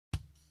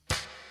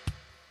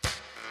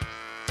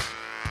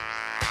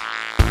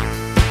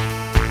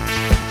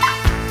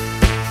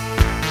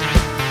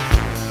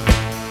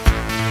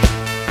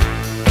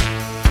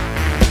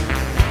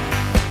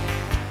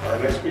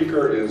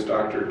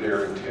Dr.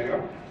 Darren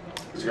Tapp.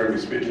 He's going to be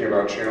speaking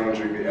about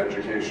challenging the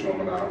educational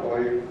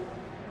monopoly.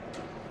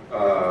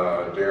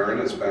 Darren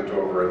has spent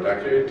over a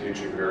decade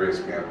teaching various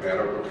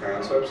mathematical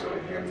concepts at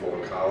a handful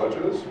of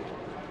colleges.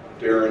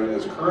 Darren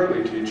is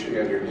currently teaching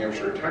at New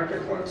Hampshire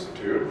Technical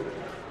Institute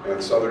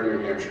and Southern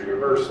New Hampshire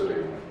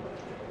University.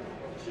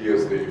 He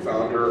is the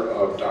founder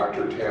of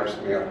Dr. Tapp's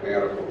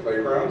Mathematical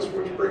Playgrounds,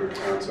 which bring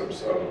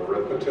concepts of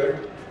arithmetic,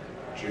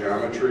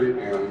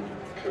 geometry, and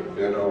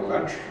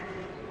combinometry.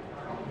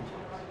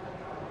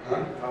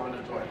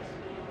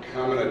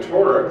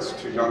 Combinatorics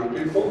to young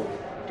people.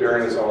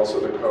 Darren is also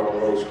the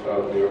co-host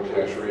of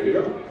Neocash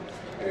Radio.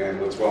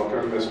 And let's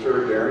welcome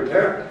Mr. Darren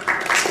Tapp.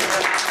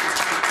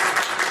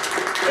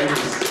 Thank you,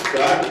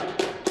 Scott.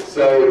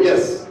 So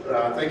yes,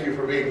 thank you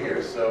for being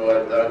here. So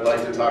I'd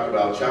like to talk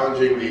about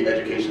challenging the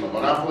educational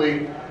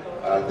monopoly.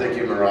 Thank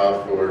you,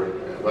 Marav, for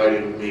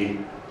inviting me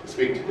to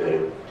speak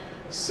today.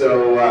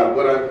 So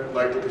what I'd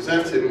like to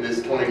present in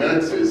this 20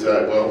 minutes is,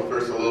 well,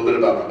 first a little bit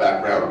about my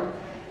background,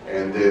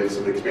 and then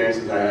some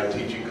experiences I had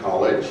teaching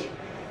college,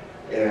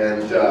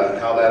 and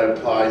how that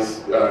applies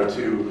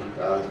to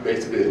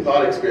basically a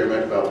thought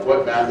experiment about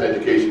what math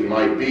education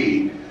might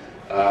be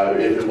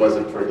if it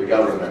wasn't for the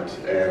government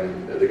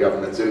and the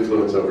government's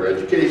influence over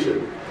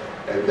education.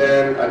 And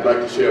then I'd like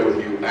to share with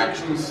you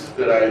actions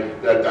that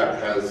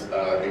has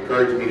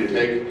encouraged me to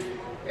take,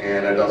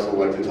 and I'd also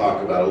like to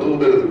talk about a little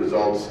bit of the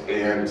results,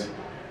 and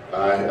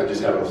I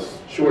just have a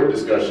short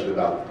discussion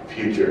about the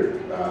future,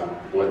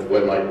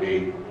 what might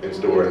be in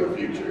store in the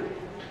future.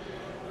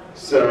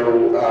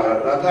 So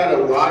I've had a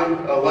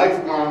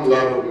lifelong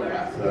love of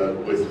math,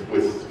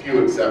 with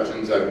few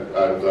exceptions.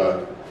 I've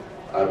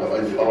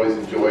always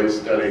enjoyed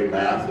studying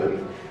math,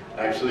 and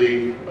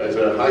actually, as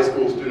a high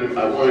school student,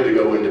 I wanted to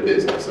go into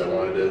business. I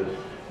wanted to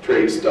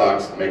trade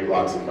stocks and make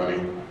lots of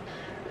money.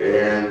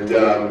 And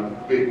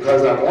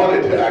because I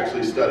wanted to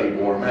actually study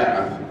more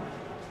math,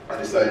 I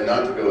decided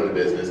not to go into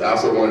business. I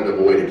also wanted to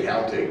avoid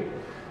accounting,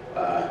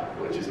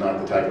 which is not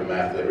the type of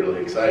math that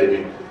really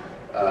excited me.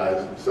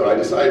 So I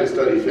decided to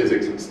study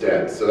physics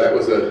instead. So that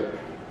was a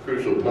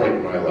crucial point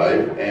in my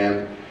life.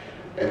 And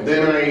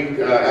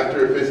then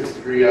after a physics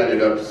degree, I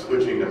ended up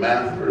switching to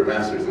math for a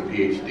master's and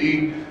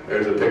PhD.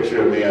 There's a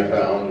picture of me I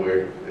found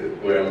where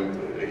I'm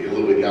a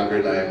little bit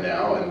younger than I am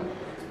now,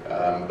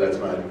 and that's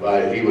my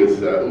advisor. He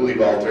was Uli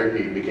Walter.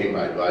 He became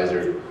my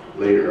advisor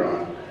later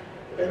on,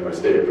 and I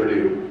stayed at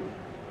Purdue.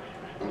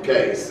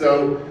 Okay,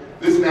 so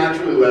this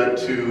naturally led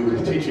to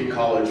teaching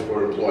college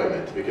for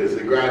employment, because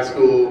in grad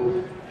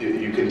school,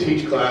 you can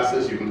teach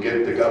classes, you can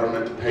get the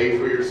government to pay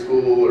for your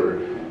school, or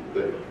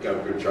the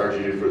government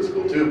charges you for the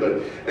school too,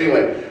 but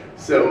anyway,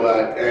 so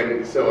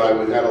I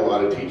would have a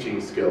lot of teaching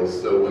skills,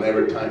 so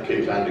whenever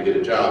came time to get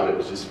a job, it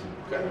was just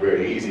kind of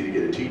very easy to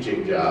get a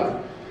teaching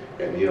job,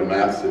 and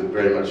math's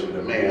very much in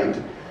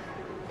demand,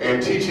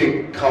 and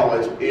teaching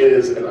college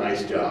is a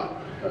nice job,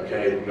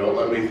 okay?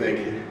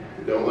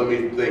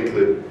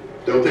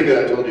 Don't think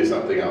that I told you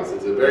something else.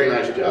 It's a very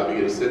nice job. You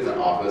get to sit in the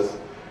office,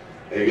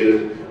 and you get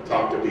to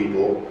talk to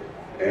people,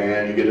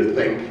 and you get to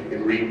think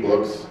and read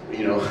books.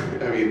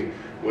 I mean,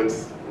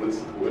 what's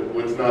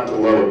not to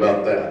love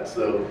about that?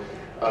 So,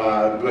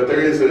 but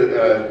there is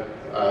a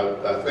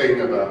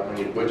thing about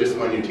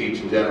when you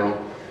teach in general,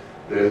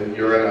 that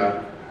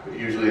you're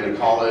usually in a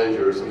college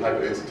or some type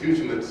of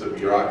institution that's a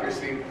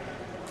bureaucracy,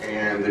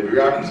 and the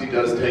bureaucracy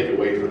does take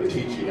away from the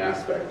teaching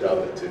aspect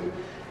of it.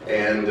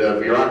 And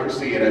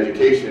bureaucracy in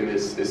education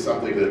is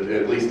something that,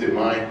 at least in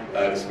my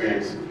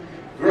experience,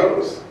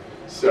 grows.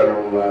 So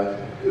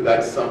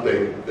that's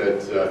something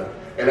that,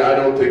 and I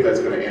don't think that's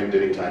going to end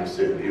anytime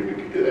soon.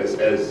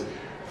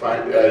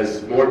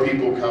 As more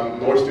people come,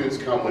 more students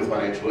come with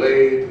financial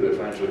aid, the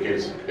financial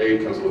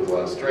aid comes with a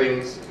lot of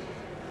strings,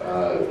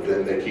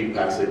 then they keep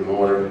passing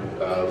more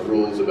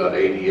rules about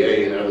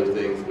ADA and other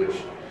things, which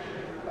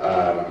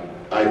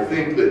I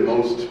think that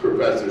most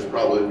professors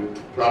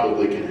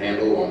probably can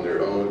handle on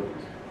their own,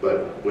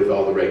 but with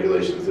all the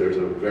regulations, there's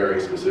a very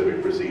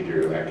specific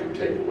procedure that can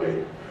take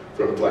away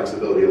from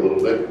flexibility a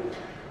little bit.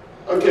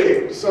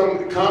 Okay,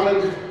 some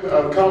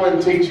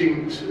common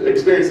teaching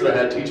experience that I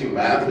had teaching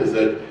math is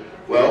that,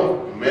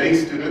 well, many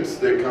students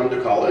that come to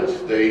college,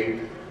 they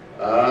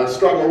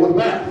struggle with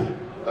math.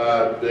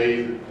 That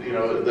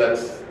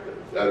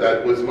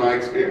was my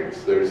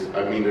experience. There's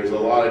a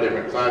lot of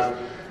different classes.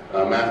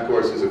 Math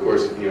courses, of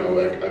course,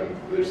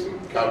 there's some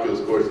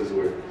calculus courses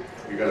where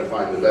you're going to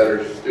find the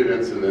better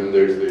students, and then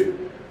there's the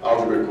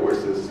algebra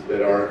courses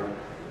that are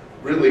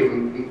really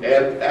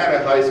at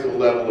a high school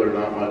level or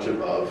not much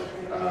above.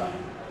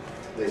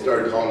 They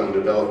started calling them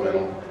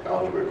developmental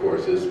algebra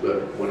courses,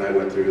 but when I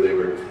went through, they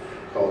were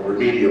called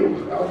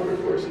remedial algebra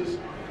courses.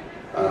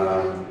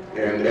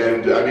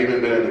 And I've even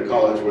been in a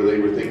college where they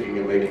were thinking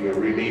of making a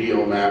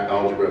remedial math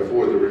algebra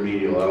for the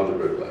remedial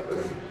algebra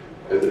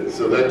class.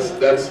 So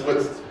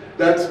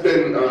that's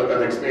been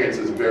an experience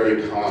that's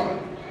very common.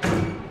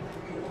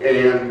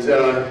 And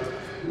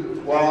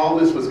while all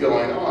this was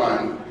going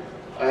on,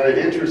 I had an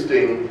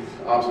interesting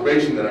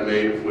observation that I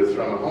made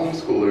from a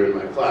homeschooler in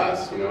my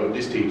class,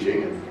 just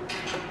teaching. And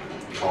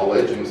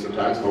college, and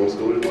sometimes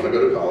homeschoolers want to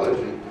go to college,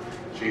 and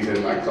she's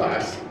in my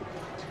class.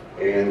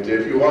 And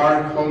if you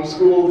are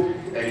homeschooled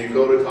and you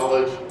go to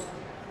college,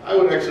 I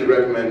would actually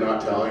recommend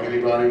not telling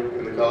anybody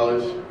in the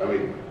college. I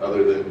mean,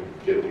 other than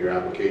getting your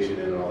application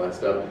in and all that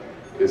stuff.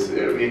 Because, I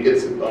mean, it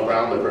gets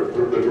around, the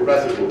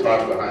professors will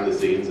talk behind the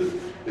scenes,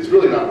 and it's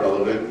really not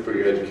relevant for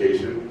your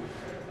education.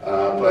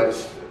 But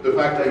the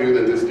fact I knew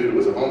that this student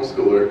was a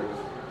homeschooler,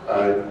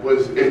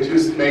 it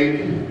just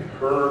made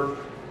her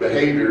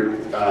behavior,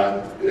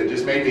 it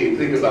just made me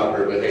think about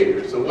her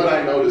behavior. So what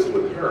I noticed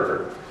with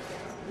her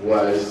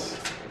was,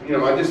 you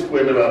know, I just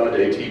went about my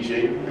day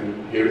teaching,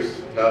 and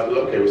here's how,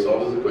 okay, we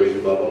solved this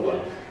equation, blah, blah,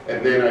 blah.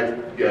 And then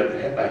I get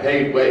a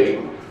hey, wait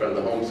from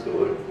the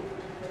homeschooler,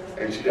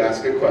 and she'd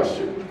ask a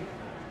question,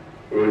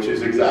 which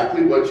is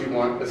exactly what you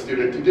want a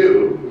student to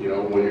do, you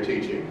know, when you're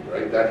teaching,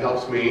 right? That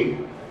helps me.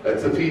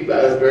 That's a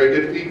feedback. That's very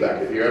good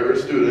feedback. If you're ever a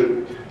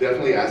student,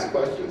 definitely ask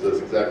questions. That's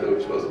exactly what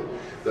you're supposed to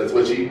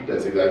do.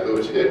 That's exactly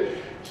what she did.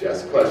 She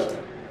asked a question.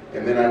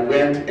 And then I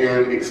went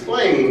and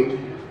explained,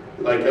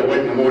 like I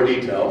went into more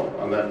detail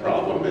on that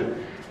problem.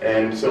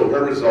 And so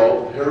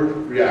her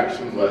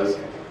reaction was,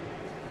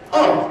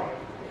 oh.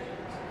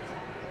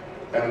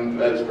 And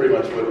that's pretty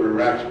much what her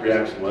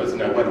reaction was,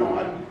 and I went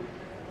on.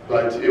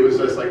 But it was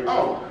just like,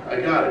 oh, I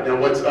got it. Now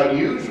what's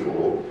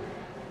unusual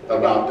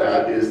about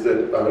that is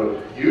that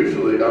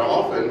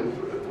often,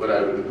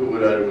 who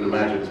would I even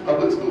imagine as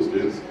public school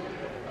students,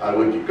 I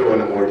would go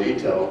into more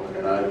detail,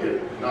 and I'd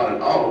get not an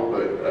oh,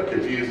 but a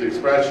confused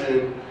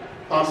expression,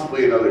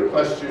 possibly another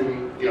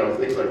question, you know,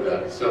 things like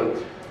that. So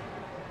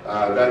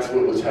that's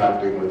what was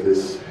happening with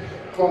this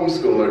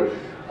homeschooler.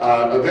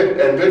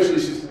 Eventually,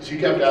 she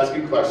kept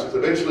asking questions.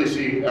 Eventually,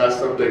 she asked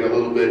something a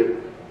little bit,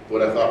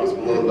 what I thought was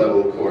below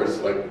level, of course,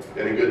 like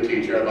any good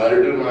teacher. I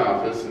invited her to my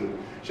office, and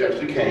she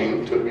actually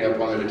came, took me up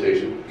on the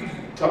invitation.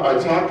 I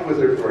talked with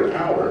her for an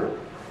hour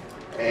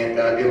and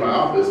in my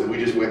office, and we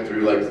just went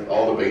through like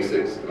all the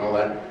basics and all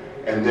that.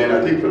 And then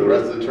I think for the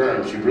rest of the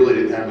term, she really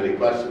didn't have any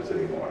questions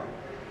anymore.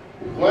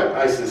 What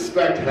I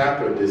suspect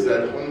happened is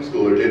that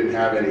homeschooler didn't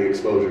have any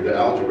exposure to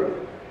algebra.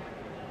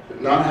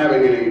 Not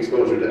having any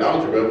exposure to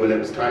algebra, when it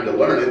was time to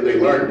learn it, they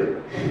learned it.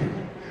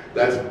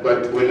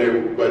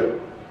 But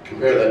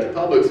compare that to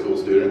public school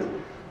students,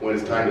 when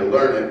it's time to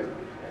learn it,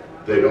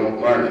 they don't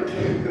learn it.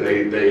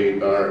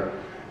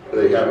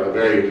 They have a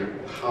very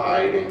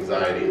high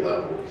anxiety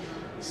level.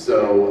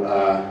 So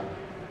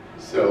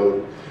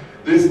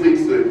this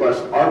leads to the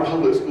question: are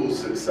public schools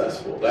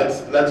successful?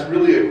 That's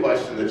really a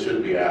question that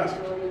should be asked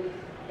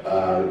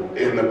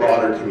in the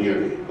broader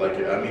community. Like,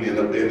 I mean, in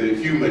the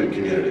human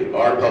community,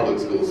 are public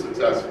schools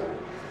successful?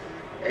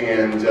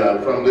 And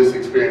from this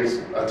experience,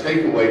 a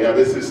takeaway. Now,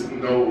 this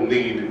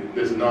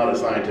is not a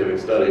scientific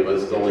study, but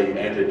this is only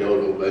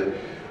anecdotal. But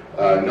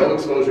no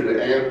exposure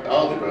to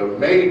algebra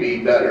may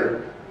be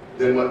better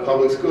than what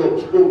public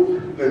schools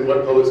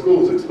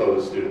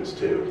expose students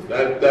to.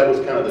 That was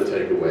kind of the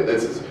takeaway.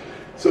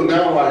 So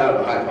now I have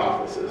a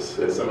hypothesis.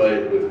 As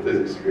somebody with a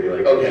physics degree,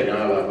 like, okay, now I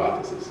have a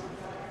hypothesis.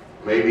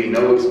 Maybe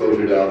no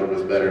exposure to algebra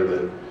is better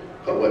than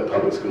what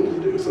public schools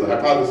do. So the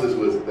hypothesis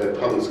was that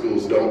public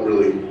schools don't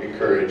really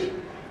encourage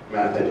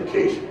math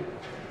education.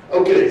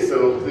 Okay,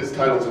 so this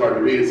title's hard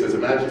to read. It says,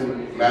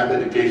 imagine math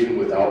education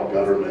without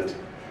government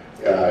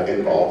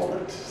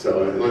involvement.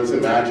 So let's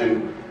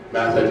imagine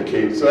math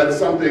education. So that's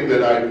something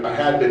that I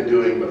had been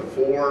doing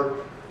before,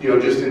 you know,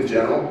 just in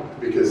general,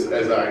 because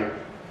as I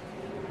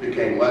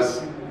became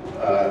less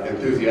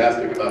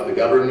enthusiastic about the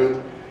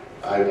government,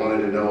 I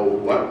wanted to know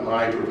what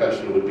my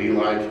profession would be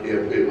like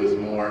if it was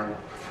more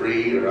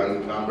free or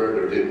unencumbered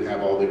or didn't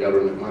have all the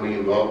government money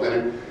involved in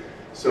it.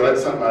 So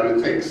that's something I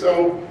would think.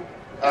 So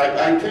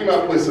I came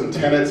up with some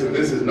tenets, and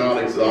this is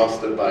not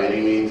exhaustive by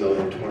any means. I'll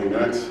have 20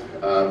 minutes.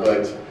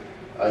 But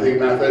I think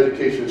math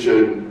education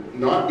should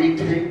not be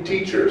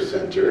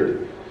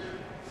teacher-centered.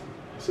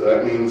 So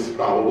that means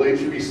probably it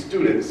should be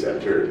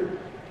student-centered.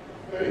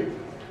 Right?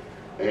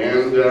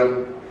 And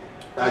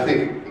I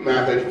think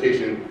math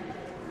education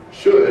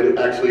should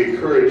actually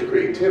encourage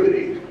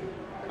creativity.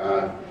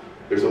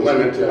 There's a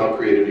limit to how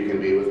creative you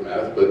can be with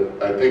math,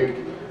 but I think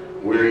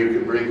where you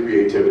can bring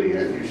creativity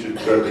in, you should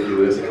start to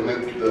do this. And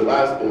then the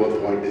last bullet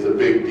point is a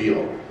big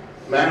deal.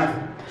 Math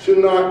should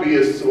not be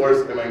a source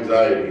of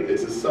anxiety.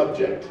 It's a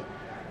subject.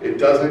 It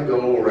doesn't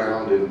go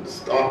around and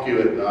stalk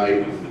you at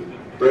night and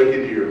break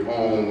into your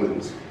home.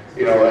 And,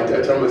 you know, I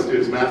tell my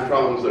students, math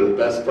problems are the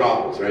best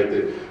problems, right?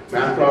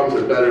 Math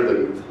problems are better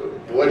than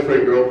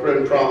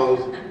boyfriend-girlfriend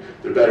problems.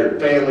 They're better than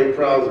family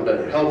problems, they're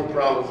better than health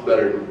problems,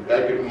 better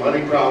than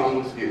money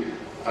problems.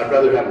 I'd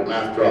rather have a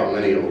math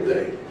problem any old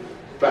day.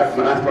 In fact,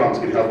 math problems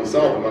can help you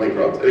solve the money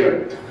problems.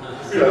 Anyway,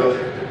 so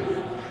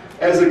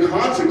as a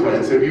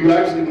consequence, if you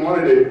actually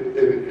wanted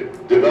to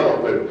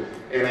develop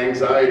an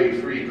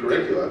anxiety-free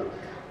curriculum,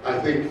 I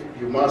think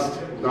you must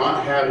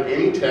not have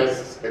any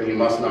tests and you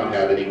must not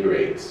have any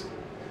grades.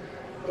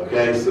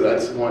 Okay, so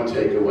that's one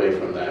takeaway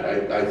from that.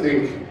 I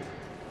think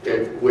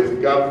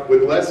with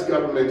less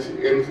government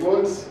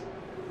influence,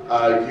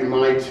 you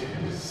might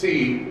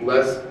see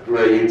less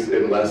grades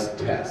and less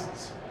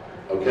tests.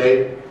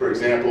 okay? For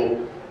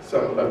example,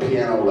 a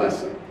piano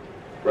lesson,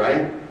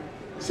 right?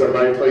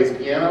 Somebody plays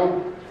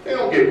piano, they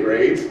don't get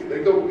grades.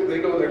 They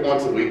go there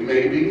once a week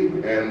maybe,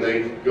 and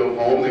they go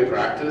home, they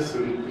practice,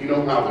 and you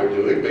know how they're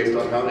doing based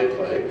on how they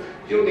play.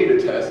 You don't need a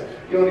test,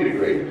 you don't need a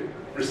grade.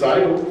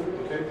 Recital,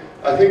 okay?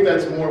 I think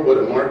that's more what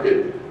a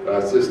market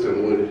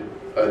system would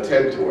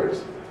tend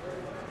towards.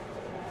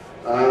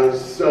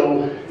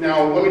 So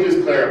now let me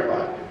just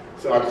clarify.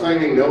 So I'm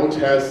claiming no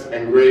tests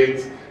and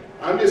grades.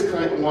 I'm just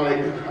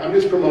promoting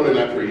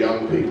that for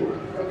young people,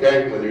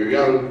 okay? When you're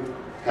young,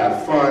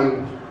 have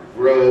fun,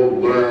 grow,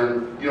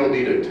 learn. You don't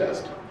need a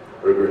test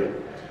or a grade.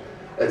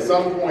 At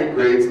some point,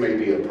 grades may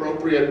be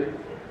appropriate,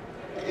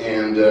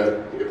 and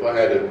if I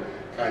had to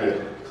kind of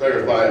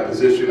clarify a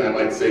position, I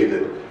might say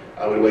that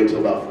I would wait till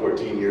about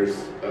 14 years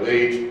of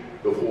age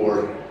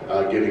before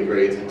giving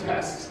grades and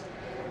tests.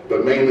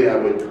 But mainly I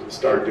would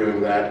start doing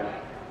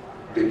that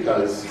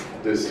because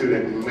the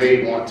student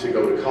may want to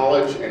go to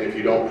college, and if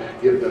you don't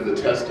give them the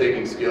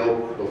test-taking skill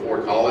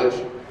before college,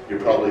 you're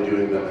probably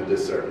doing them a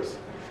disservice.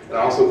 And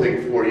I also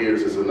think 4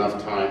 years is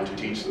enough time to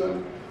teach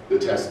them the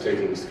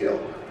test-taking skill,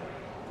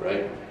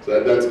 right?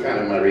 So that's kind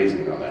of my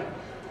reasoning on that.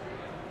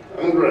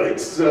 All right,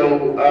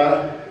 so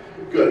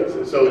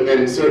good. So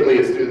then certainly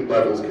at student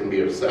levels can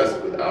be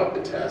assessed without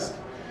a test.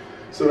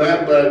 So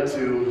that led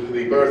to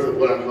the birth of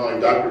what I'm calling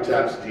Dr.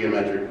 Tapp's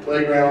Geometric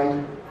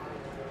Playground.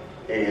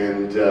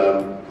 And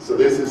so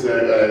this is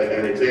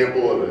an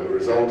example of a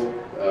result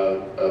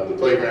of the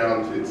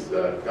playground. It's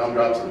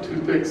gumdrops and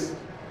toothpicks.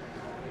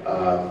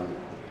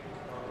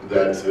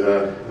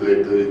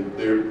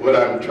 What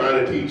I'm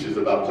trying to teach is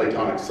about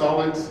platonic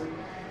solids,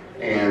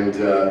 and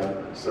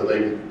so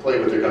they play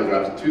with their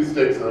gumdrops and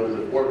toothsticks. And over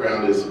the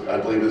foreground is, I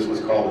believe this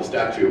was called the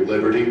Statue of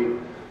Liberty.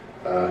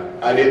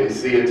 I didn't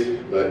see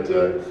it, but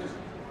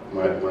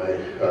my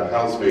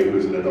housemate,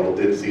 who's an adult,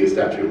 did see a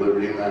Statue of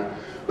Liberty in that.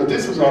 But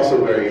this was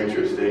also very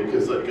interesting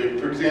because, like,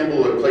 for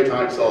example, a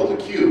platonic solid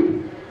is a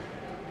cube,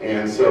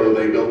 and so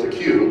they built a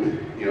cube.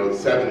 You know,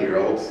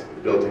 7-year-olds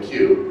built a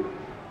cube,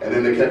 and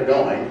then they kept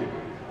going.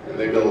 And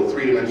they build a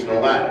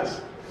 3-dimensional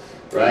lattice,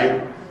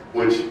 right?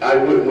 Which I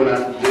would, when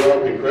I'm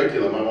developing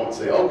curriculum, I won't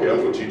say, okay, I'm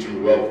going to teach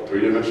you about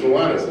 3-dimensional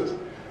lattices.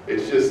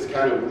 It's just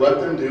kind of let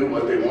them do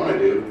what they want to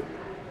do,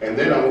 and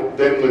then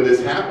when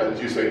this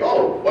happens, you say,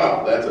 oh,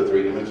 wow, that's a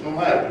 3-dimensional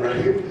lattice,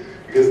 right?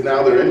 Because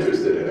now they're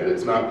interested in it.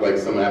 It's not like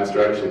some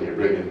abstraction you're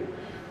bringing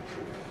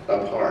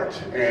apart.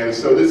 And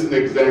so this is an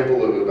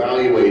example of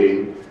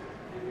evaluating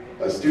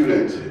a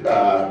student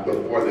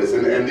before this,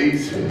 and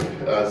these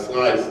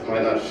slides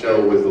might not show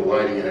with the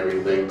lighting and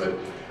everything, but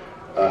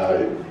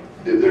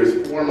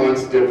there's 4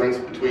 months difference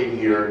between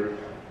here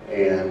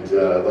and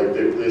like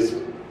this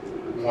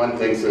one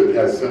thinks it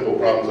has simple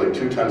problems like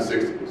 2 times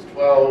 6 equals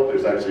 12.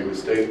 There's actually a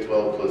mistake,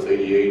 12 plus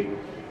 88.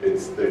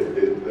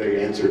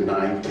 They answered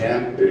 9,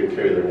 10. They didn't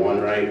carry their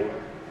 1 right,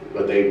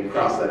 but they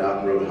crossed that out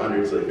and wrote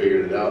 100, so they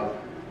figured it out.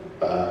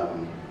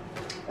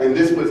 And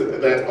this was,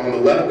 that on the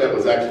left, that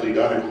was actually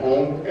done at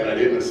home, and I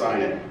didn't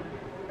assign it.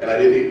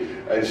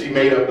 And she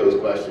made up those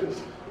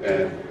questions,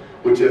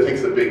 which I think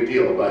is a big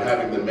deal. By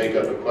having them make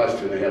up a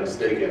question, they have a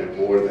stake in it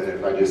more than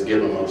if I just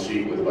give them a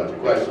sheet with a bunch of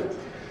questions.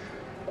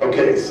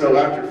 Okay, so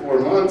after 4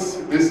 months,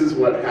 this is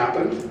what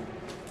happened.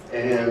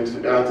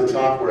 And at the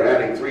top, we're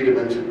adding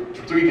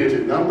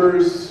 3-digit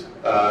numbers.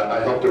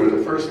 I helped her with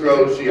the first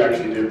row. She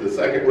actually did the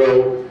second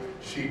row.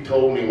 She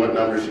told me what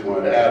numbers she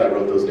wanted to add. I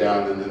wrote those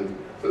down, and then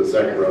for the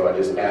second row, I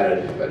just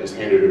handed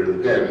her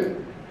the pen,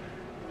 and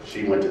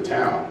she went to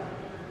town.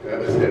 That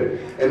was it.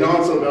 And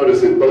also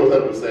notice that both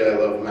of them say I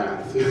love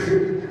math,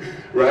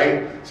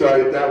 right? So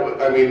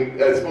I mean,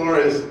 as far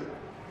as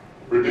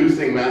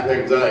reducing math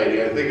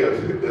anxiety, I think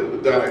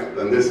I've done it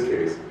in this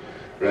case,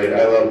 right?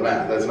 I love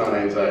math. That's not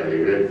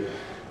anxiety, right?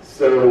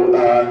 So,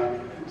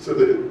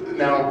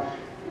 now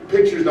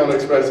pictures don't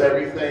express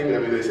everything. I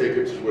mean, they say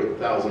pictures worth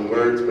 1,000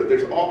 words, but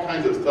there's all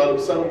kinds of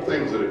subtle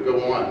things that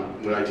go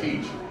on when I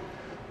teach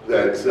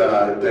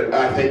that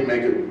I think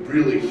make a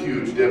really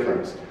huge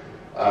difference.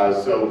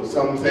 So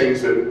some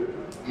things that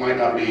might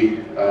not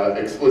be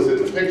explicit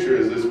in the picture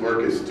is this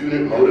work is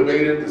student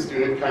motivated. The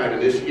student kind of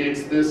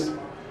initiates this.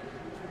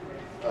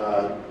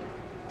 I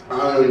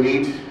only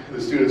meet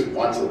the students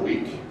once a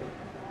week,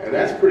 and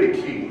that's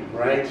pretty key,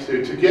 right?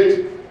 So to get,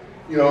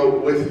 you know,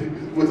 with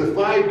a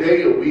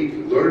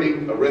 5-day-a-week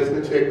learning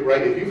arithmetic,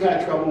 right? If you've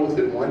had trouble with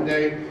it one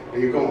day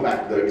and you're going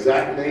back the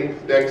exact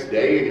next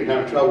day and you're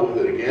having trouble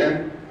with it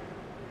again,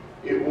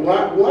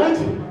 what?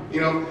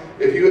 You know,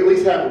 if you at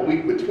least have a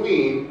week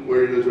between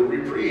where there's a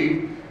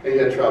reprieve and you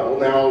had trouble,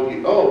 now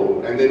and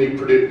then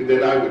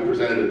I would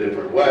present it a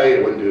different way.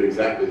 I wouldn't do it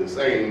exactly the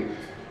same.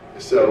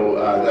 So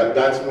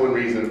that's one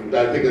reason.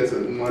 I think that's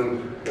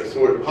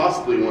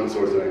possibly one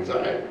source of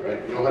anxiety,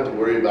 right? You don't have to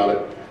worry about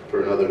it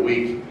for another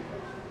week.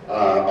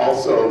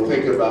 Also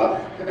think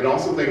about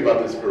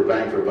this for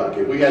bang for buck.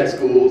 If we had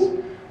schools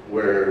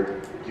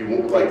where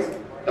like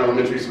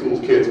elementary school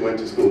kids went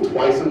to school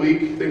twice a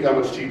week, think how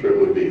much cheaper it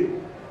would be.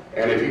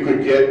 And if you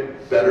could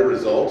get better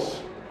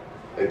results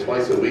at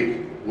twice a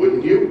week,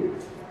 wouldn't you?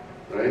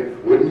 right?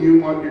 Wouldn't you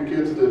want your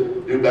kids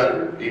to do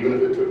better, even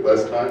if it took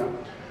less time?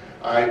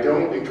 I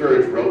don't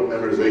encourage rote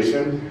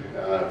memorization.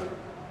 I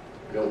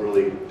don't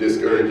really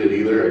discourage it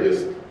either. I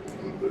just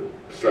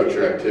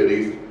structure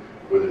activities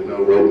where there's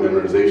no rote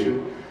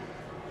memorization.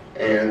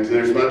 And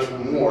there's much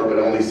more, but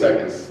only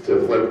seconds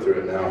to flip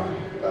through it now.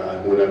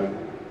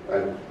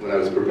 When I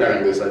was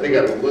preparing this, I think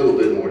I have a little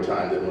bit more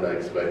time than what I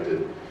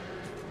expected.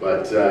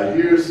 But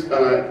here's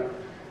a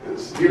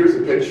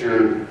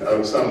picture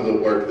of some of the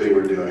work they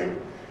were doing.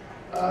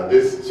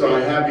 So I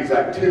have these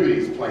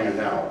activities planned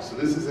out. So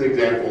this is an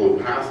example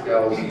of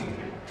Pascal's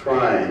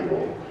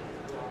triangle.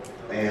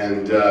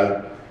 And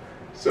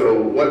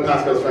so what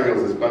Pascal's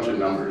triangle is a bunch of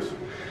numbers,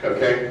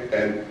 okay?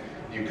 And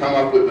you come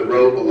up with the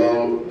row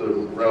below the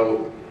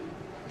row.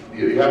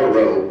 You have a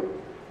row,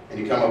 and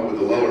you come up with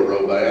the lower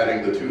row by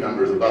adding the two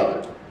numbers above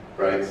it,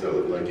 right?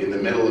 So like in the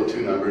middle of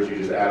two numbers, you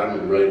just add them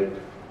and write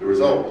the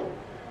result.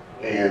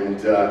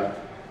 And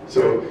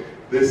so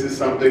this is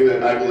something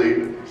that I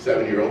believe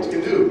 7-year-olds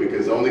can do,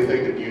 because the only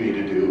thing that you need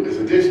to do is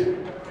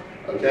addition,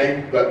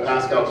 okay? But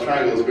Pascal's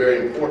triangle is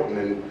very important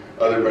in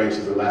other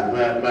branches of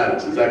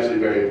mathematics. It's actually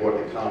very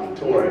important in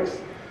combinatorics.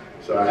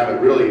 So I haven't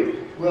really,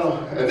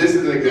 and this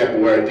is an example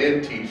where I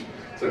did teach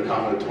some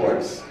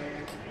combinatorics.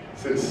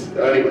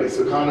 Anyway,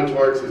 so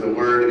combinatorics is a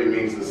word, it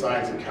means the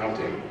science of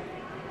counting.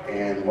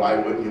 And why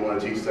wouldn't you want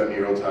to teach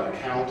 7-year-olds how to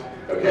count,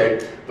 okay?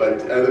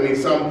 But I mean,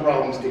 some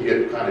problems can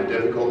get kind of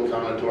difficult in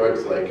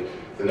combinatorics, like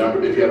the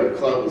number, if you have a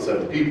club with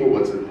 7 people,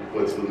 what's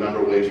the number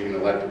of ways you can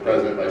elect the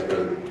president, vice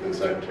president, and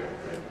secretary,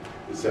 right?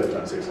 It's 7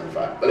 times 6 times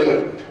 5. But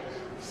anyway,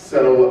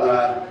 so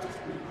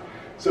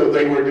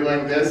they were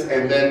doing this,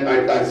 and then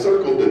I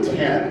circled the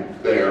 10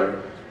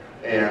 there,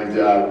 and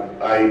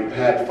I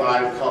had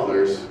 5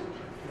 colors.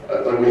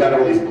 We had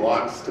all these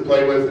blocks to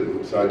play with,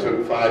 and so I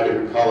took 5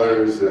 different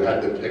colors and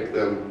had to pick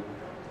them,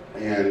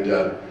 and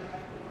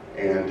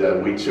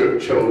we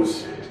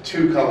chose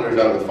 2 colors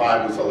out of the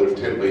 5, and so there's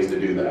 10 ways to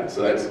do that.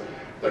 So that's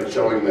like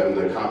showing them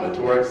the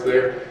combinatorics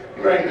there,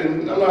 right?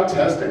 And I'm not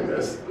testing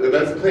this.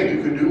 That's the thing,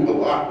 you can do a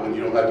lot when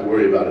you don't have to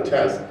worry about a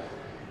test.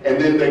 And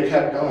then they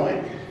kept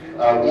going.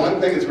 One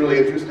thing that's really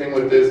interesting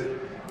with this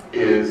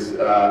is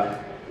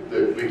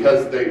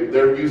because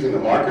they're using the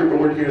marker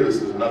board here, this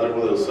is another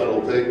one of those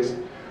subtle things.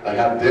 I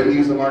have them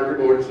use the marker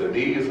board instead of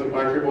me use the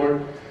marker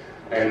board,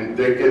 and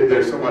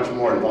they're so much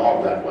more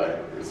involved that way,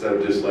 instead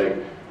of just like,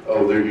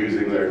 oh, they're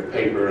using their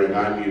paper and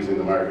I'm using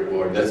the marker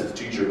board. That's a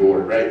teacher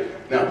board, right?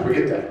 No,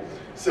 forget that.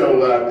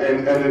 So,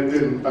 and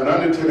an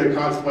unintended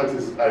consequence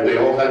is they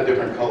all have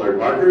different colored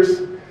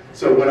markers.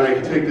 So when I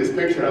take this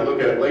picture and I look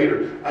at it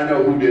later, I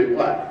know who did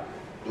what.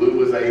 Blue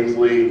was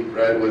Ainsley,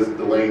 red was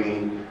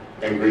Delaney,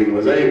 and green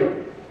was Ava.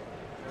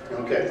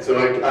 Okay, so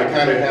I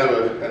kind of have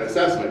an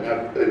assessment.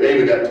 Now,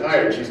 Ava got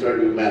tired, she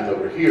started doing math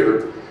over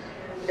here,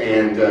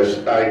 and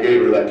I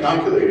gave her that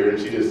calculator, and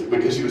she just,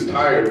 because she was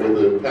tired with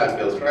the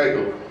Pascal's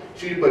triangle,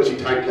 but she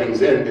typed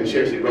things in, and she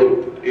actually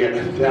wrote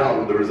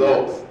down the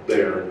results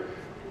there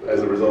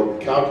as a result of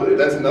the calculator.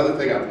 That's another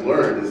thing I've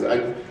learned, is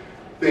I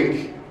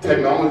think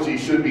technology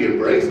should be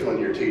embraced when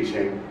you're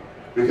teaching,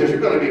 because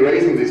you're going to be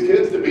raising these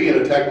kids to be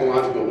in a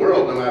technological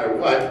world no matter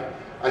what.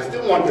 I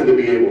still want them to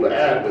be able to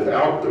add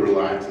without the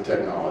reliance on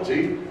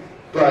technology,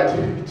 but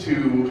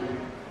to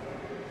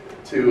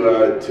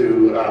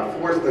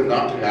force them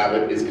not to have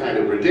it is kind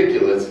of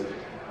ridiculous.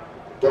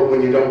 But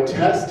when you don't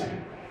test,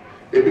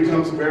 it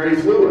becomes very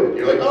fluid.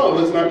 You're like, oh,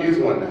 let's not use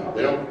one now.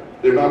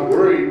 They're not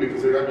worried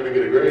because they're not going to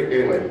get a grade.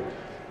 Anyway,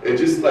 it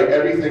just like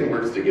everything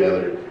works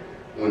together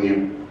when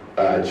you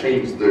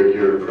change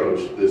your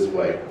approach this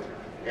way.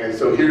 And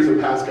so here's a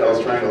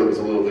Pascal's triangle that was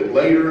a little bit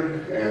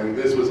later, and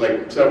this was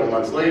like several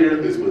months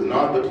later. This was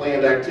not the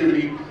planned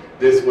activity.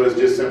 This was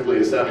just simply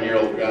a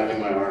 7-year-old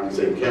grabbing my arm and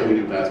saying, can we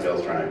do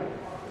Pascal's triangle?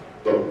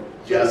 Boom.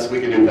 Yes,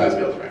 we can do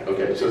Pascal's triangle.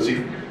 Okay, so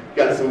she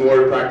got some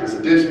more practice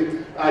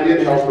addition. I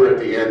did help her at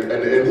the end,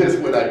 and this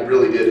one I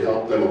really did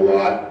help them a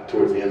lot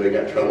towards the end. They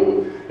had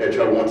trouble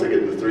once I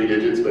get the 3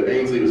 digits, but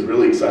Ainsley was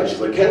really excited. She's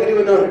like, can we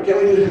do another? Can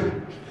we do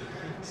another?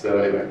 So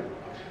anyway.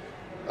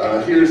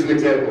 Here's an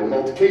example of a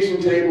multiplication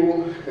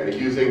table,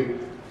 using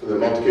the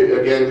multiplication,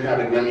 again,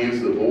 having them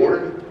use the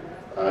board.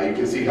 You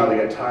can see how they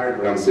got tired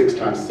around 6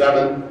 times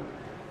 7,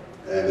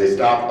 and they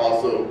stopped.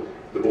 Also,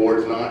 the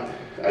board's not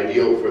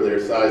ideal for their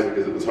size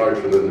because it was hard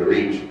for them to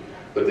reach,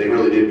 but they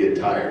really did get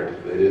tired.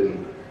 They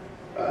didn't,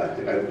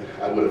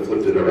 I would have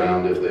flipped it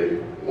around if they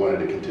wanted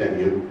to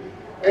continue.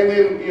 And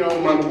then,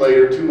 a month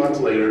later, 2 months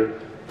later,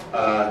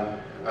 I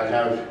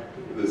have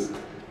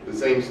the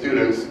same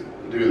students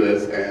do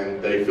this,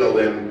 and they filled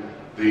in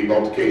the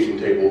multiplication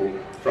table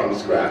from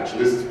scratch.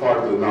 This is part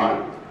of the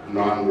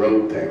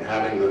non-rote thing.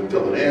 Having them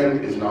fill it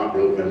in is not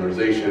rote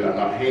memorization. I'm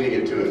not handing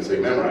it to them and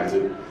saying memorize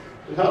it.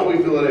 But how do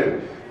we fill it in?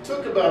 It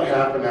took about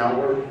half an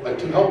hour. I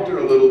helped her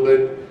a little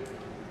bit,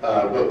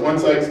 but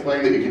once I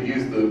explained that you could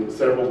use the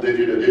several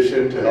digit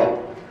addition to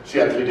help,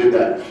 she actually did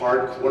that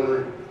hard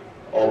corner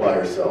all by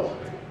herself,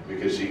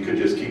 because she could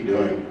just keep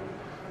doing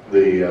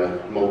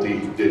the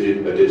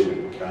multi-digit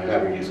addition. I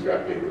have her use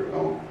scrap paper at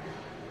home.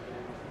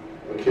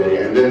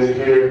 Okay, and then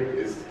here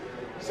is,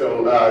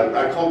 so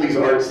I call these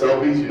art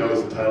selfies. You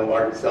notice the title,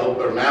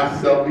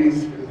 math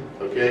selfies.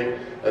 Okay,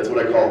 that's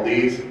what I call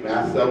these,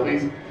 math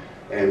selfies.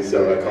 And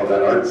so I call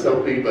that art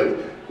selfie. But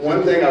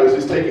one thing, I was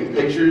just taking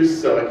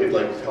pictures so I could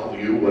like tell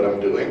you what I'm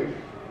doing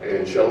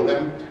and show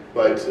them.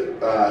 But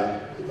I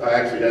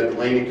actually had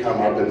Delaney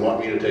come up and want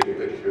me to take a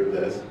picture of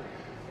this.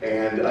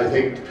 And I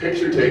think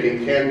picture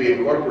taking can be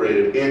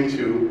incorporated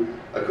into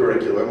a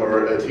curriculum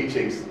or a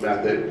teaching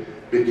method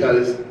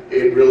because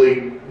it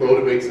really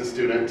motivates the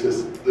student to,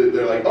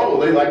 they're like, oh,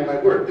 they like my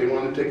work, they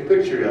want to take a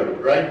picture of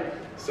it, right?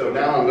 So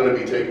now I'm going to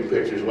be taking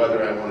pictures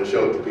whether I want to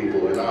show it to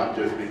people or not,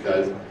 just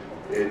because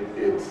it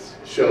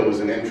shows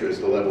an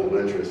interest, a level of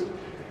interest.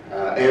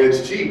 And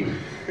it's cheap.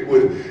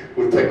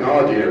 With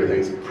technology and everything,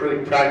 it's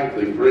pretty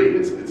practically free.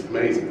 It's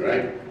amazing,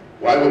 right?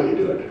 Why wouldn't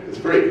you do it? It's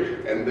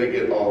free. And they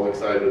get all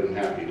excited and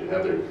happy to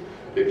have their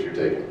picture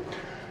taken.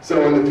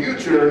 So in the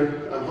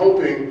future, I'm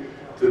hoping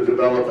to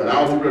develop an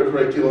algebra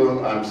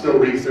curriculum. I'm still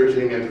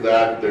researching into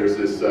that. There's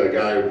this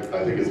guy,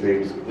 I think his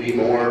name's Lee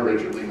Moore,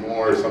 Richard Lee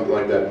Moore, or something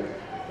like that.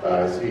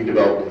 So he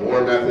developed the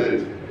Moore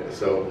method.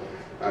 So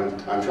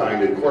I'm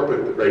trying to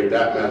incorporate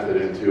that method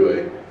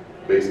into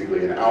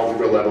basically an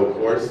algebra level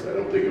course. I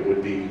don't think it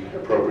would be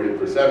appropriate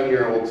for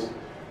 7-year-olds,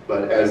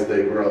 but as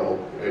they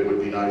grow, it would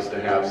be nice to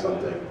have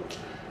something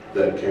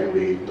that can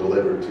be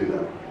delivered to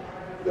them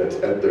that's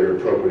at their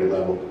appropriate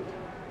level.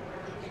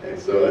 Okay,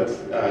 so that's,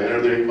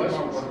 are there any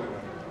questions?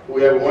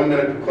 We have 1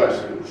 minute for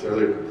questions.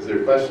 Is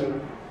there a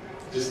question?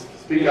 Just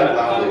speak out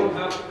loudly.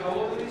 How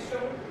old are these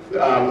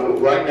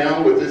children? Right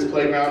now, with this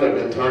playground, I've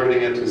been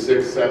targeting it to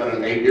 6, 7,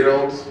 and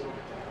 8-year-olds.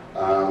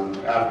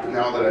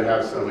 Now that I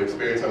have some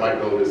experience, I might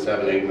go to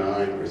 7, 8,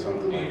 9, or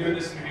something like that. Are you doing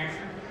this in New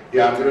Hampshire?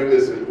 Yeah, I'm doing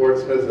this in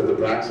Portsmouth at the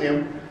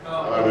Praxium.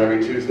 Oh.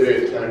 Every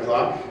Tuesday at 10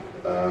 o'clock.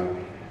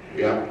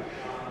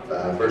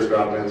 First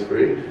drop-in's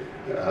free.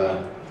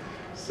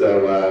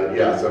 So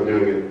I'm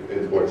doing it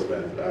in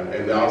Portsmouth.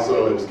 And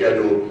also I'm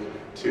scheduled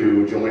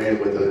to join in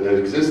with an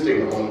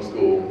existing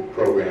homeschool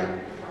program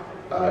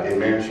in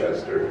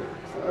Manchester.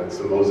 It's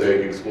a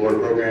Mosaic Explorer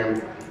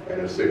program,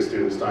 and if 6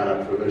 students sign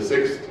up for,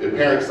 if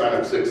parents sign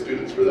up 6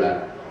 students for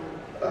that,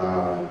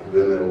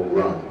 then it will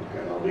run,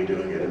 and I'll be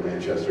doing it in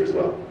Manchester as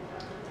well.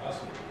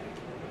 Awesome.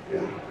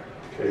 Yeah.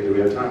 Okay, do we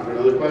have time for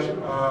another question?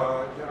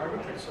 Yeah, I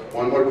would think so.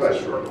 One more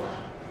question.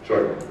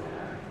 Sure.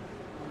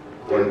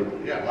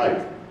 Yeah,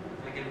 Mike.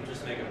 I can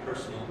just make a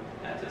personal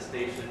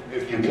attestation.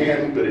 If you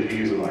can, but if you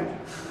use a mic.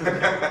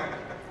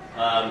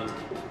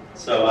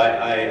 So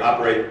I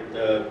operate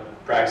the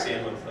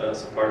Praxium with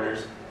some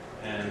partners,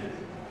 and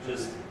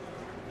just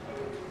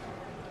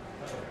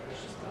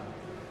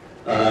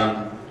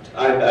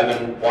I've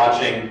been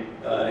watching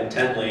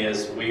intently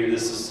as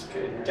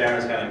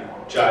Darren's kind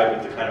of jive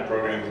with the kind of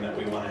programming that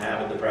we want to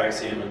have at the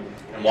Praxium,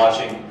 and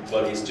watching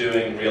what he's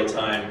doing in real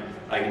time,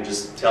 I can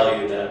just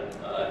tell you that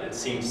it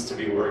seems to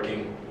be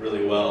working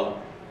really well.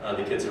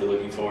 The kids are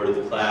looking forward to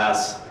the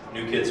class,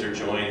 new kids are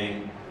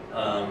joining.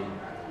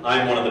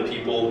 I'm one of the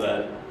people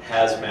that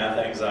has math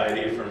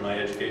anxiety from my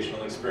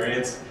educational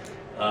experience,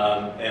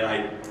 and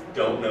I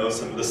don't know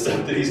some of the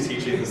stuff that he's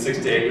teaching the 6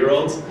 to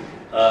 8-year-olds,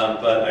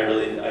 but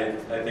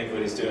I think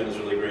what he's doing is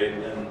really great,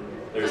 and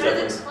there's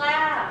definitely... Go to the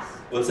class.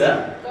 What's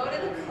that? Go to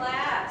the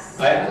class.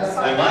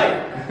 I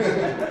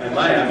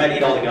might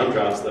eat all the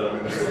gumdrops though.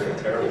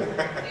 Terrible.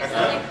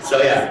 So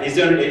yeah, he's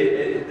doing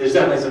it. There's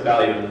definitely some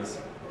value in this.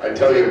 I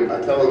tell him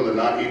to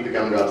not eat the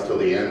gumdrops till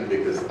the end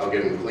because I'll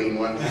give him clean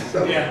ones.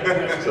 So,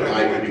 so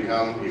Mike, when you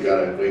come, you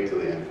gotta wait till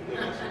the end.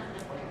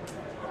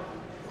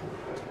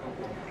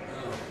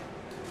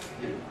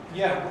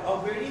 Yeah,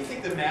 where do you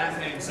think the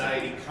math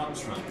anxiety comes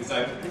from? Because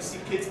I see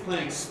kids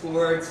playing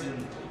sports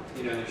and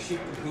they're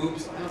shooting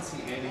hoops. I don't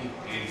see any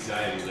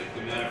anxiety. Like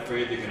they're not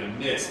afraid they're gonna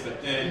miss.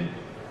 But then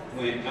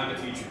when I'm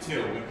a teacher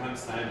too, when it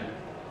comes time to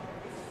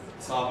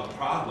solve a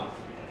problem,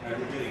 are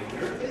they getting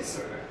nervous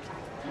or?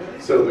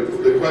 So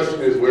the question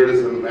is, where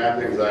does the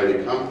math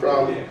anxiety come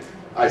from? Yeah.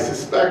 I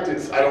suspect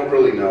I don't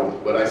really know,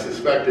 but I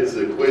suspect it's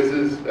the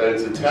quizzes,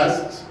 it's the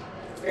tests,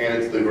 and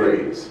it's the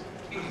grades.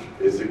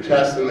 It's the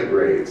tests and the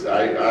grades.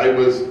 I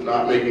was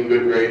not making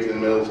good grades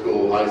in middle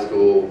school, high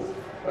school.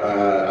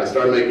 I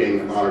started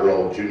making honor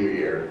roll junior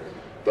year,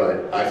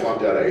 but I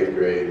flunked out of 8th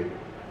grade.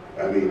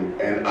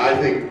 And I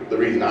think the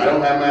reason I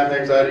don't have math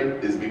anxiety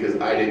is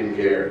because I didn't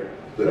care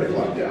that I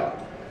flunked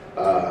out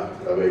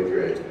of 8th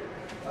grade.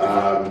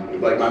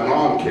 Like my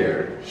mom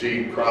cared.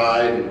 She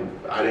cried, and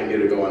I didn't get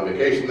to go on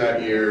vacation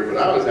that year, but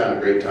I was having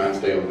a great time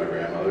staying with my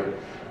grandmother.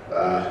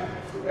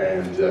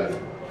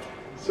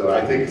 So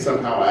I think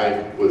somehow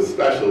I was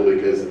special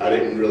because I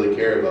didn't really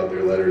care about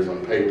their letters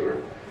on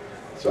paper.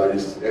 So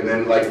and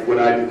then like when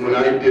I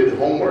did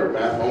homework,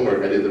 math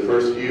homework, I did the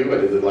first few, I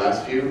did the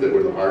last few that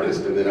were the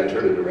hardest, and then I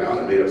turned it around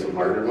and made up some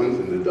harder ones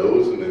and did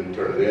those, and then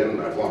turned it in,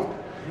 and I flunked.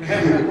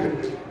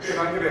 If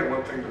I could add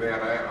one thing to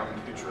that, I'm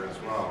a teacher as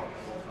well.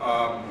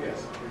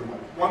 Yes.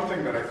 One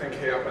thing that I think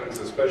happens,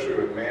 especially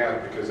with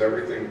math, because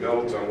everything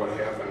builds on what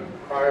happened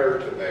prior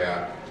to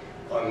that,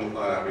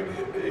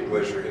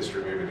 English or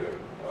history maybe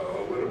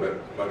a little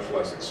bit much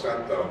less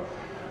extent though.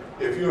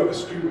 If you have a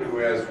student who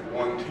has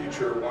one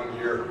teacher 1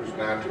 year who's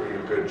not doing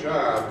a good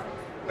job,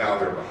 now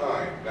they're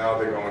behind. Now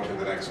they go into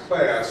the next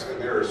class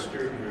and they're a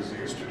student who's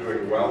used to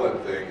doing well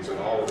at things, and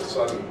all of a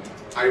sudden,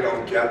 I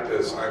don't get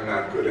this, I'm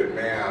not good at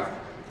math,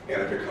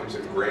 and it becomes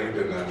ingrained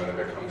in them and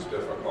it becomes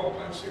difficult.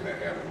 I've seen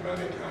that happen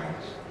many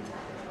times.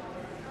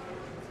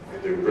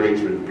 And their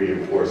grades would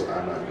reinforce,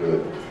 I'm not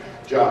good.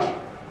 Josh?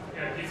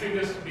 Yeah, do you think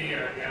this would be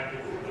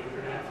adapted to the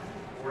internet,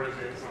 or is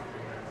it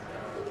something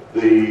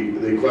that...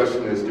 The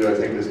question is, do I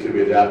think this could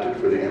be adapted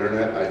for the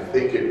internet? I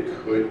think it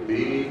could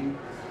be,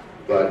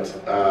 but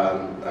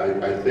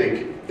I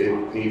think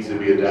it needs to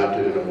be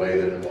adapted in a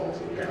way that involves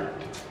a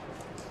parent.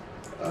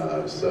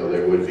 So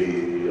there would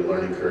be a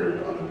learning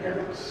curve on the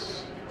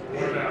parents.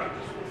 What about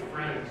just with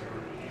friends, or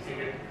do you think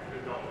an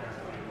adult has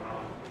to be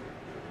involved?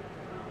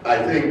 I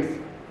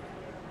think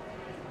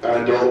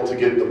an adult to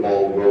get the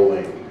ball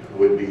rolling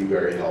would be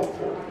very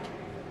helpful.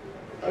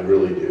 I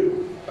really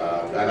do.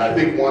 And I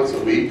think once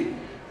a week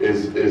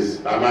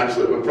I'm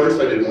actually, at first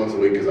I did once a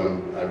week because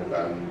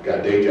I've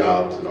got day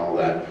jobs and all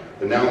that,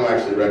 but now I'm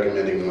actually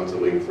recommending once a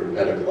week for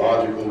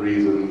pedagogical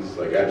reasons,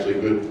 like actually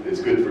it's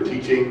good for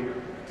teaching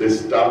this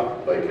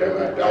stuff, like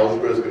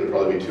algebra is going to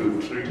probably be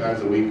 2-3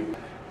 times a week.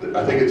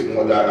 I think it's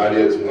more that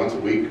idea, it's once a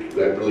week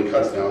that really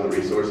cuts down the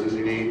resources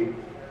you need.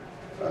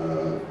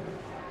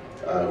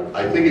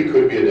 I think it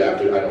could be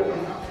adapted, I don't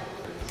know how.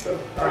 So,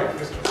 All right,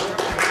 Mr.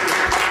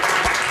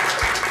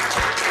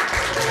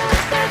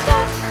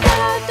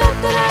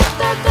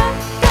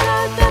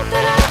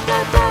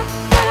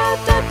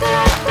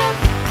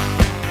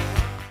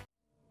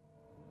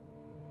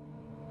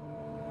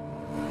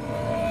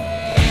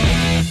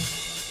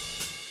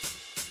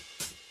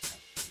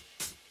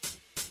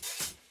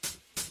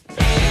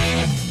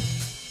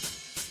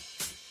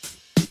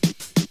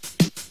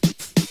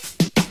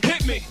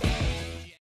 Hit me.